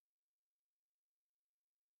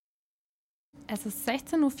Es ist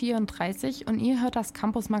 16.34 Uhr und ihr hört das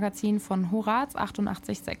Campus-Magazin von Horaz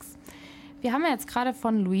 88.6. Wir haben ja jetzt gerade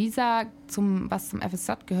von Luisa was zum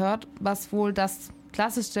FSJ gehört, was wohl das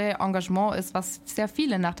klassische Engagement ist, was sehr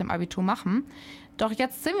viele nach dem Abitur machen. Doch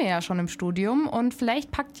jetzt sind wir ja schon im Studium und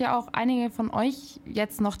vielleicht packt ja auch einige von euch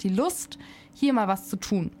jetzt noch die Lust, hier mal was zu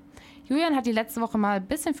tun. Julian hat die letzte Woche mal ein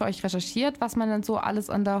bisschen für euch recherchiert, was man denn so alles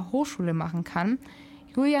an der Hochschule machen kann.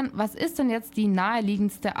 Julian, was ist denn jetzt die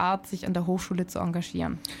naheliegendste Art, sich an der Hochschule zu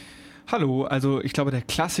engagieren? Hallo, also ich glaube, der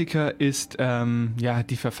Klassiker ist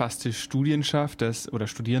die verfasste Studienschaft oder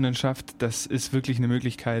Studierendenschaft. Das ist wirklich eine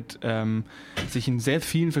Möglichkeit, sich in sehr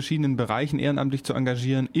vielen verschiedenen Bereichen ehrenamtlich zu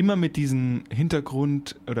engagieren. Immer mit diesem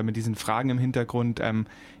Hintergrund oder mit diesen Fragen im Hintergrund,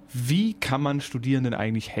 wie kann man Studierenden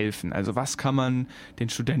eigentlich helfen? Also was kann man den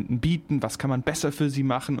Studenten bieten? Was kann man besser für sie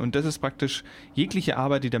machen? Und das ist praktisch jegliche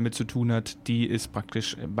Arbeit, die damit zu tun hat, die ist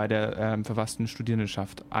praktisch bei der verfassten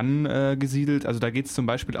Studierendenschaft angesiedelt. Also da geht es zum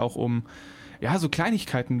Beispiel auch um so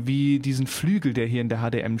Kleinigkeiten wie diesen Flügel, der hier in der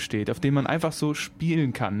HDM steht, auf dem man einfach so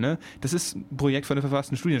spielen kann. Ne? Das ist ein Projekt von der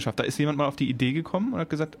verfassten Studierendenschaft. Da ist jemand mal auf die Idee gekommen und hat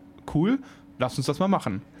gesagt, cool, lass uns das mal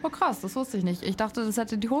machen. Oh krass, das wusste ich nicht. Ich dachte, das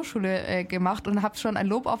hätte die Hochschule gemacht und habe schon ein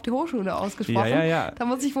Lob auf die Hochschule ausgesprochen. Ja. Da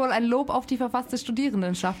muss ich wohl ein Lob auf die verfasste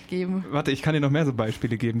Studierendenschaft geben. Warte, ich kann dir noch mehr so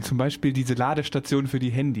Beispiele geben. Zum Beispiel diese Ladestation für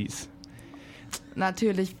die Handys.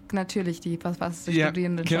 Natürlich, die verfasste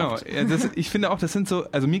Studierendenschaft. Genau. Ich finde auch, das sind so,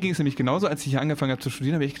 also mir ging es nämlich genauso, als ich hier angefangen habe zu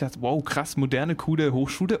studieren, habe ich gedacht, wow, krass, moderne, coole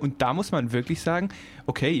Hochschule. Und da muss man wirklich sagen,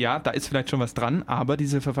 okay, ja, da ist vielleicht schon was dran, aber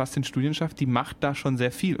diese verfasste Studierendenschaft, die macht da schon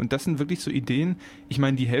sehr viel. Und das sind wirklich so Ideen, ich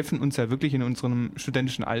meine, die helfen uns ja wirklich in unserem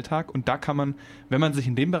studentischen Alltag. Und da kann man, wenn man sich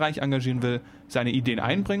in dem Bereich engagieren will, seine Ideen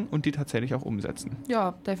einbringen und die tatsächlich auch umsetzen.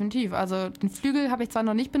 Ja, definitiv. Also den Flügel habe ich zwar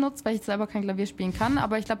noch nicht benutzt, weil ich selber kein Klavier spielen kann,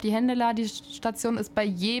 aber ich glaube, die Händeladestation ist bei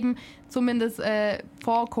jedem, zumindest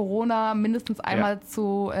vor Corona, mindestens einmal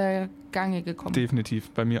zu Gange gekommen. Definitiv,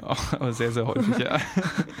 bei mir auch, aber sehr, sehr häufig, ja.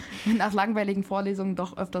 Nach langweiligen Vorlesungen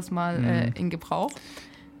doch öfters mal in Gebrauch.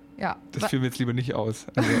 Ja. Das führen wir jetzt lieber nicht aus.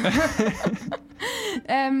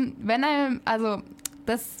 Also.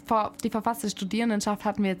 Die verfasste Studierendenschaft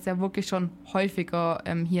hatten wir jetzt ja wirklich schon häufiger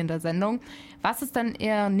hier in der Sendung. Was ist denn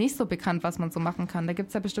eher nicht so bekannt, was man so machen kann? Da gibt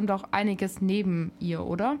es ja bestimmt auch einiges neben ihr,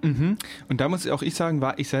 oder? Mhm. Und da muss auch ich sagen,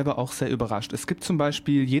 war ich selber auch sehr überrascht. Es gibt zum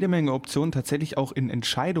Beispiel jede Menge Optionen, tatsächlich auch in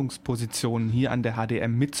Entscheidungspositionen hier an der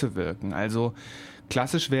HDM mitzuwirken. Also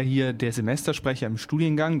klassisch wäre hier der Semestersprecher im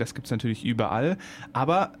Studiengang, das gibt es natürlich überall,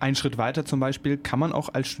 aber einen Schritt weiter zum Beispiel kann man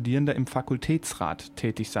auch als Studierender im Fakultätsrat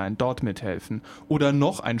tätig sein, dort mithelfen. Oder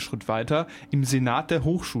noch einen Schritt weiter im Senat der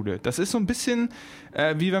Hochschule. Das ist so ein bisschen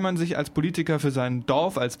wie wenn man sich als Politiker für sein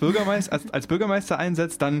Dorf als Bürgermeister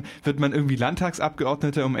einsetzt, dann wird man irgendwie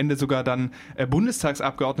Landtagsabgeordneter, um am Ende sogar dann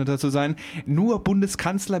Bundestagsabgeordneter zu sein. Nur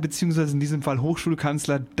Bundeskanzler beziehungsweise in diesem Fall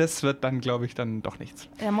Hochschulkanzler, das wird dann, glaube ich, dann doch nichts.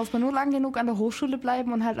 Ja, muss man nur lang genug an der Hochschule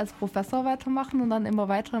bleiben und halt als Professor weitermachen und dann immer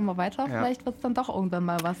weiter. Ja. Vielleicht wird es dann doch irgendwann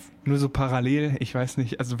mal was. Nur so parallel, ich weiß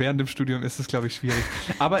nicht, also während dem Studium ist es, glaube ich, schwierig.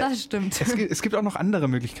 Aber das stimmt. Es gibt auch noch andere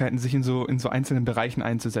Möglichkeiten, sich in so einzelnen Bereichen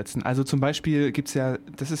einzusetzen. Also zum Beispiel gibt es ja,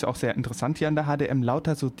 das ist ja auch sehr interessant hier an der HDM,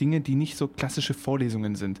 lauter so Dinge, die nicht so klassische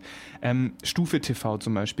Vorlesungen sind. Stufe TV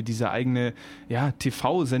zum Beispiel, dieser eigene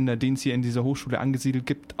TV-Sender, den es hier in dieser Hochschule angesiedelt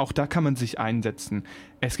gibt, auch da kann man sich einsetzen.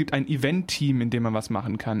 Es gibt ein Event-Team, in dem man was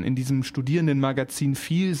machen kann, in diesem Studierendenmagazin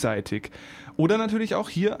Vielseitig. Oder natürlich auch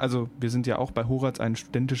hier, also wir sind ja auch bei Horaz ein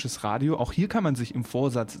studentisches Radio, auch hier kann man sich im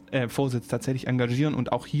Vorsitz tatsächlich engagieren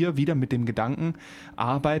und auch hier wieder mit dem Gedanken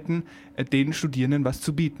arbeiten, den Studierenden was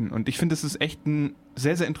zu bieten. Und ich finde, das ist echt ein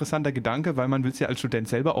sehr, sehr interessanter Gedanke, weil man will es ja als Student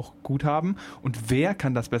selber auch gut haben. Und wer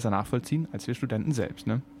kann das besser nachvollziehen als wir Studenten selbst,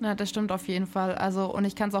 ne? Ja, das stimmt auf jeden Fall. Also, und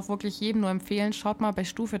ich kann es auch wirklich jedem nur empfehlen, schaut mal bei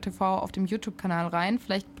Stufe TV auf dem YouTube-Kanal rein.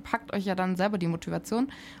 Vielleicht packt euch ja dann selber die Motivation.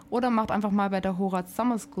 Oder macht einfach mal bei der Horaz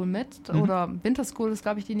Summer School mit. Oder Winter School ist,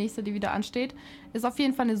 glaube ich, die nächste, die wieder ansteht. Ist auf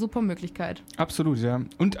jeden Fall eine super Möglichkeit. Absolut, ja.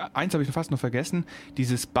 Und eins habe ich fast noch vergessen,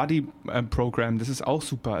 dieses Buddy-Programm, das ist auch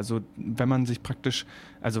super. Also wenn man sich praktisch,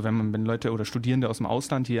 wenn Leute oder Studierende aus dem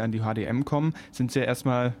Ausland hier an die HDM kommen, sind sie ja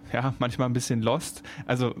erstmal, manchmal ein bisschen lost.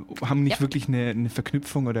 Also haben nicht wirklich eine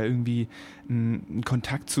Verknüpfung oder irgendwie einen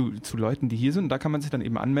Kontakt zu Leuten, die hier sind. Und da kann man sich dann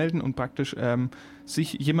eben anmelden und praktisch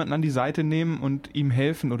sich jemanden an die Seite nehmen und ihm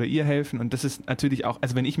helfen oder ihr helfen. Und das ist natürlich auch,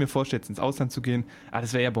 also wenn ich mir vorstelle, ins Ausland zu gehen,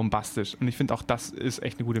 das wäre ja bombastisch. Und ich finde auch, das ist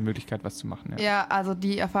echt eine gute Möglichkeit, was zu machen. Ja, also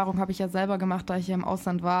die Erfahrung habe ich ja selber gemacht, da ich hier im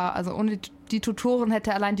Ausland war. Also ohne die Tutoren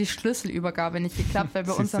hätte allein die Schlüsselübergabe nicht geklappt, weil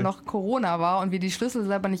bei uns ja noch Corona war und wir die die Schlüssel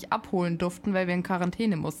selber nicht abholen durften, weil wir in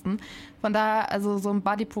Quarantäne mussten. Von daher, also so ein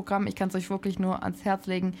Buddy-Programm, ich kann es euch wirklich nur ans Herz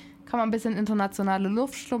legen, kann man ein bisschen internationale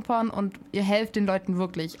Luft schnuppern und ihr helft den Leuten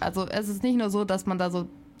wirklich. Also es ist nicht nur so, dass man da so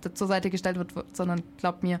zur Seite gestellt wird, sondern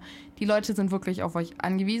glaubt mir, die Leute sind wirklich auf euch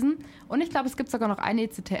angewiesen. Und ich glaube, es gibt sogar noch eine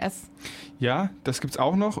ECTS. Ja, das gibt's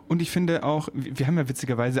auch noch. Und ich finde auch, wir haben ja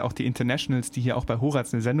witzigerweise auch die Internationals, die hier auch bei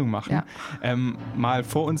Horaz eine Sendung machen. Ja. Mal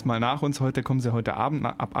vor uns, mal nach uns. Heute kommen sie heute Abend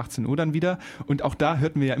ab 18 Uhr dann wieder. Und auch da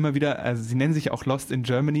hörten wir ja immer wieder, also sie nennen sich ja auch Lost in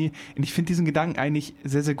Germany. Und ich finde diesen Gedanken eigentlich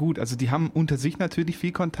sehr, sehr gut. Also die haben unter sich natürlich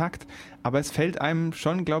viel Kontakt, aber es fällt einem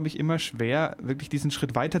schon, glaube ich, immer schwer, wirklich diesen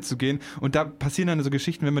Schritt weiterzugehen. Und da passieren dann so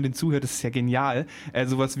Geschichten, wenn man den zuhört, das ist ja genial.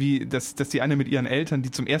 Sowas wie, dass die eine mit ihren Eltern,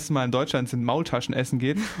 die zum ersten Mal in Deutschland sind, Maultaschen essen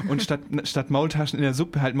geht und statt Maultaschen in der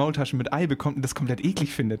Suppe halt Maultaschen mit Ei bekommt und das komplett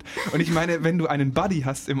eklig findet. Und ich meine, wenn du einen Buddy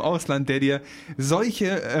hast im Ausland, der dir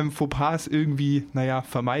solche Fauxpas irgendwie,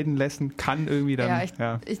 vermeiden lassen kann, irgendwie dann.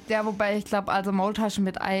 Wobei ich glaube, also Maultaschen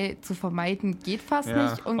mit Ei zu vermeiden geht fast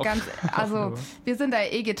nicht. Und wir sind da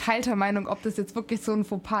geteilter Meinung, ob das jetzt wirklich so ein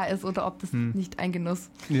Fauxpas ist oder ob das nicht ein Genuss.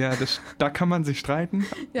 Ja, da kann man sich streiten.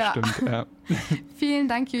 Ja. Stimmt, ja. Vielen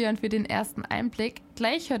Dank, Julian, für den ersten Einblick.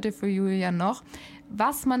 Gleich hört ihr für Julian noch,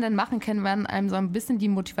 was man denn machen kann, wenn einem so ein bisschen die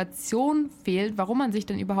Motivation fehlt, warum man sich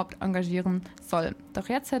denn überhaupt engagieren soll. Doch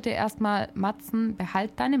jetzt hört ihr erstmal Matzen,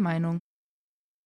 behalt deine Meinung.